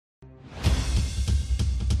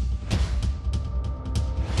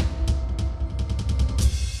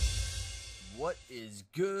What is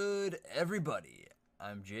good, everybody?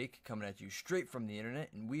 I'm Jake, coming at you straight from the internet,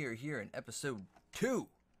 and we are here in episode 2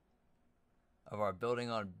 of our Building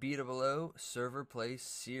on BdoubleO server play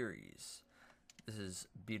series. This is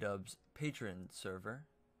B-Dub's patron server,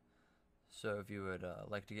 so if you would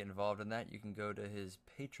like to get involved in that, you can go to his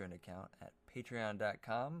Patreon account at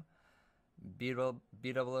patreon.com,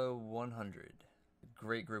 BdoubleO100.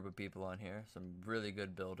 Great group of people on here, some really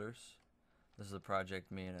good builders. This is a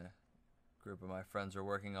project me and a group of my friends are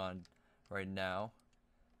working on right now.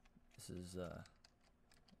 This is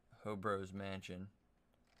Hobro's mansion.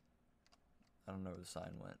 I don't know where the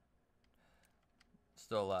sign went.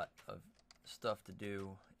 Still a lot of stuff to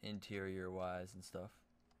do interior wise and stuff.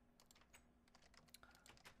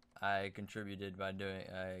 I contributed by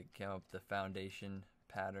I came up with the foundation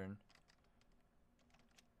pattern,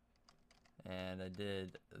 and I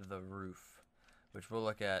did the roof, which we'll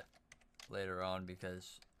look at later on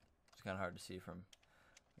because it's kind of hard to see from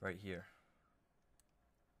right here.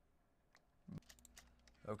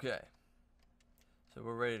 Okay, so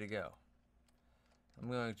we're ready to go. I'm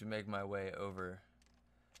going to make my way over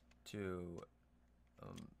to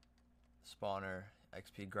spawner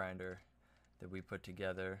XP grinder that we put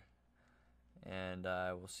together, and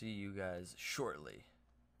I will see you guys shortly.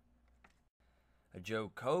 A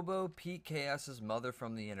Jokobo PKS's mother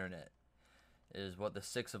from the internet is what the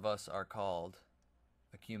 6 of us are called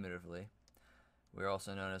accumulatively. We're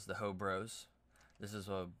also known as the Hobros. This is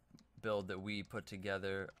a build that we put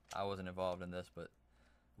together. I wasn't involved in this, but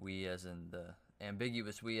we as in the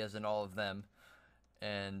ambiguous we as in all of them,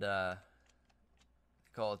 and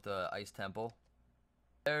call it the Ice Temple.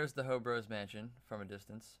 There's the Hobros mansion from a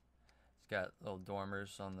distance. It's got little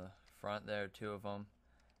dormers on the front there, 2 of them,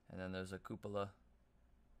 and then there's a cupola.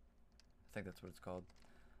 I think that's what it's called.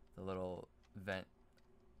 The little vent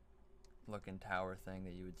looking tower thing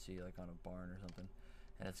that you would see like on a barn or something,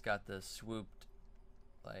 and it's got this swooped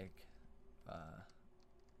like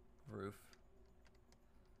roof,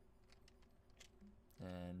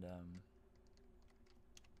 and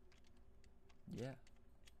yeah,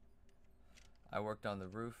 I worked on the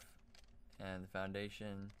roof and the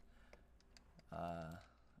foundation.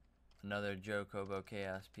 Another Joe Kobo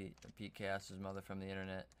Chaos Pete Chaos's mother from the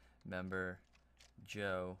internet member,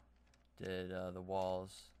 Joe, did the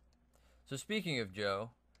walls. So speaking of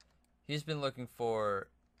Joe, he's been looking for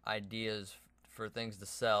ideas for things to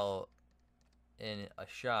sell in a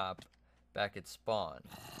shop back at Spawn,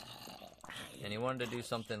 and he wanted to do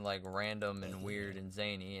something like random and weird and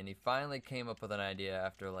zany, and he finally came up with an idea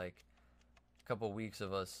after like a couple weeks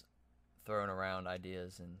of us throwing around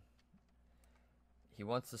ideas, and he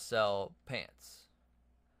wants to sell pants.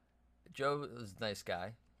 Joe is a nice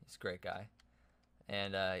guy. He's a great guy.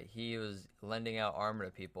 And he was lending out armor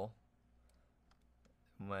to people,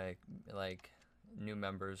 like new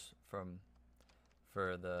members for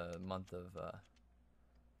the month of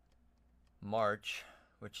March,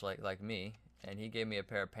 which like me. And he gave me a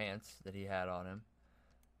pair of pants that he had on him,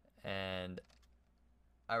 and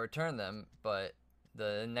I returned them. But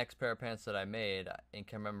the next pair of pants that I made in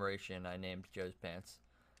commemoration, I named Joe's pants.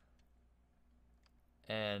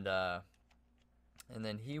 And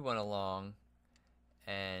then he went along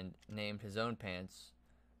and named his own pants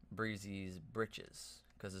Breezy's Britches,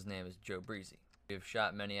 because his name is Joe Breezy. We've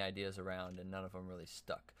shot many ideas around and none of them really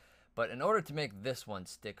stuck. But in order to make this one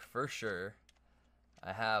stick for sure,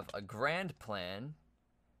 I have a grand plan,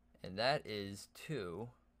 and that is to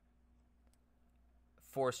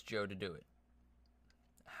force Joe to do it.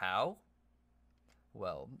 How?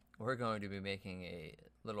 Well, we're going to be making a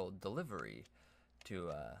little delivery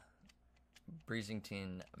to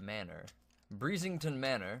Breezington Manor.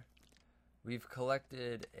 We've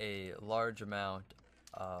collected a large amount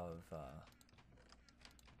of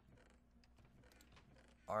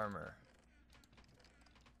armor.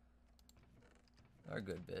 A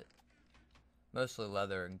good bit. Mostly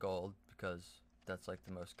leather and gold, because that's like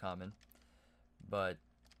the most common. But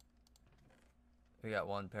we got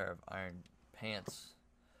 1 pair of iron pants.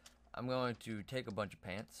 I'm going to take a bunch of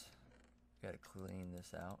pants. Gotta clean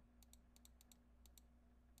this out.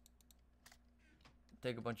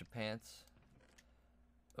 Take a bunch of pants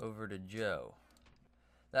over to Joe.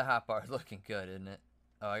 That hotbar is looking good, isn't it?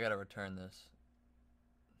 Oh, I gotta return this.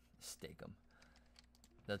 Stake them.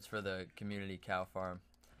 That's for the community cow farm.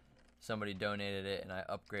 Somebody donated it and I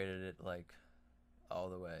upgraded it like all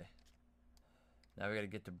the way. Now we gotta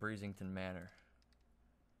get to Breezington Manor.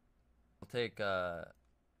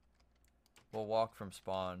 We'll walk from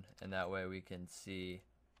spawn, and that way we can see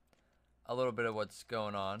a little bit of what's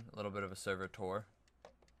going on, a little bit of a server tour.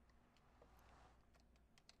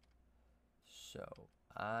 So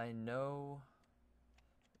I know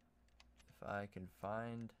if I can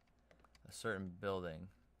find a certain building,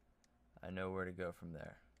 I know where to go from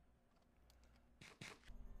there.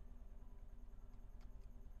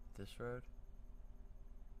 This road?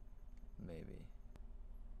 Maybe.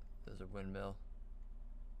 There's a windmill.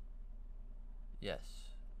 Yes.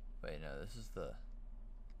 Wait, no, this is the...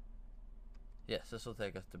 Yes, this will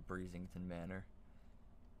take us to Breezington Manor.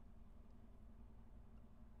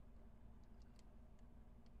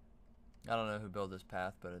 I don't know who built this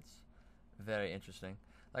path, but it's very interesting.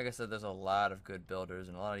 Like I said, there's a lot of good builders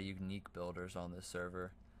and a lot of unique builders on this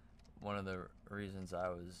server. One of the reasons I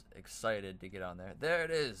was excited to get on there. There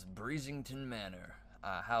it is, Breezington Manor.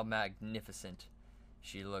 How magnificent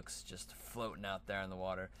she looks, just floating out there in the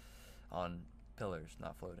water on pillars.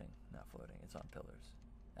 Not floating, not floating. It's on pillars.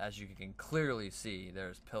 As you can clearly see,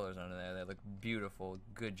 there's pillars under there. They look beautiful.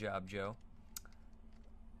 Good job, Joe.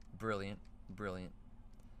 Brilliant, brilliant.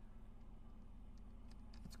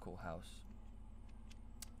 It's a cool house.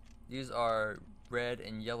 These are red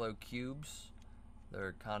and yellow cubes.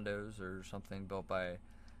 They're condos or something built by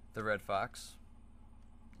TheRedFox.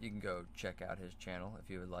 You can go check out his channel if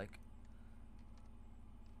you would like.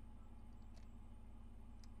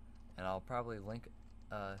 And I'll probably link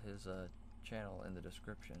his channel in the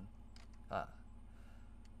description.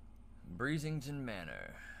 Breezington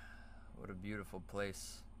Manor. What a beautiful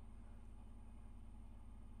place.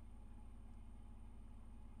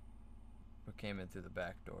 We came in through the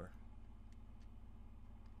back door.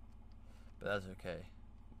 But that's okay.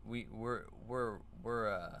 We're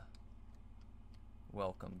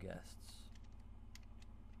welcome guests.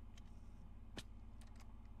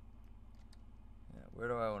 Yeah, where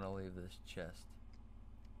do I want to leave this chest?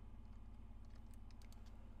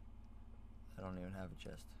 I don't even have a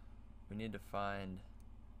chest. We need to find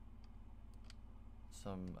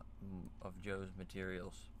some of Joe's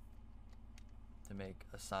materials to make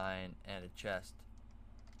a sign and a chest.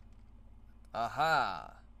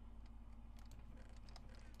 Aha!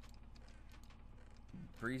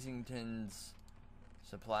 Breezington's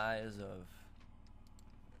supplies of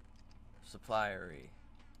suppliery.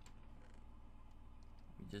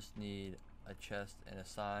 We just need a chest and a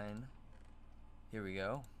sign. Here we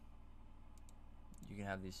go. You can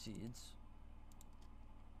have these seeds.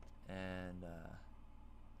 And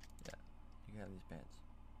yeah, you can have these pants.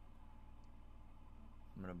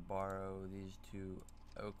 I'm gonna borrow these 2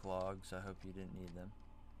 oak logs. I hope you didn't need them.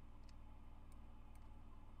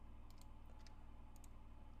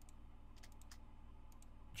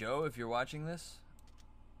 Joe, if you're watching this,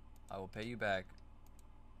 I will pay you back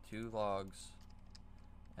 2 logs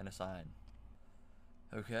and a sign.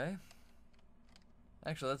 Okay.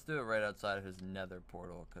 Actually, let's do it right outside of his nether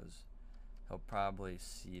portal, because he'll probably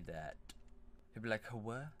see that. He'll be like,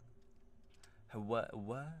 what? What?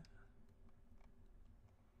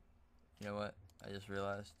 You know what? I just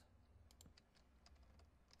realized.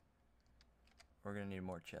 We're gonna need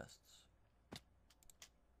more chests.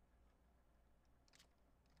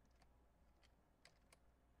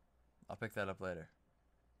 I'll pick that up later.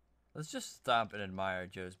 Let's just stop and admire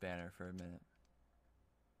Joe's banner for a minute.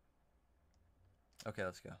 Okay,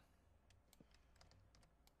 let's go.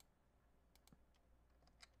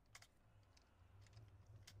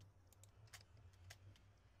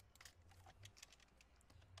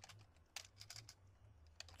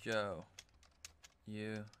 Joe,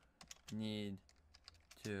 you need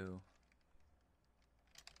to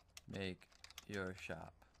make your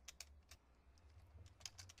shop.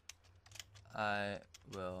 I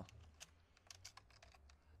will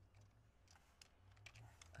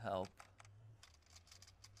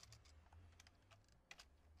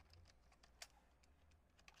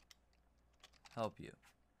help you.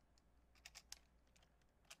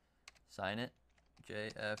 Sign it,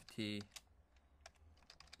 JFT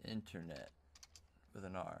Internet with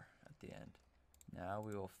an R at the end. Now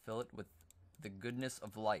we will fill it with the goodness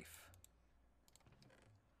of life.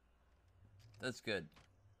 That's good.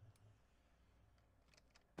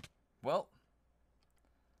 Well,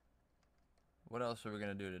 what else are we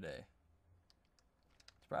gonna do today?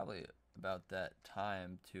 It's probably about that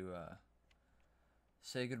time to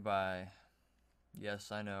say goodbye.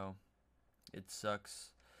 Yes, I know. It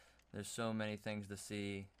sucks. There's so many things to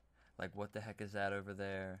see. Like, what the heck is that over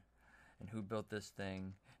there? And who built this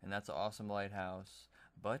thing? And that's an awesome lighthouse.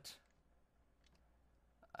 But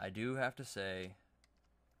I do have to say,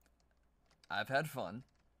 I've had fun.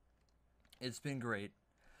 It's been great.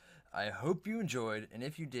 I hope you enjoyed, and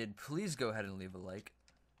if you did, please go ahead and leave a like.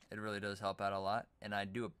 It really does help out a lot, and I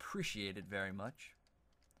do appreciate it very much.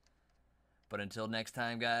 But until next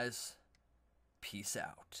time, guys, peace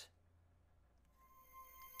out.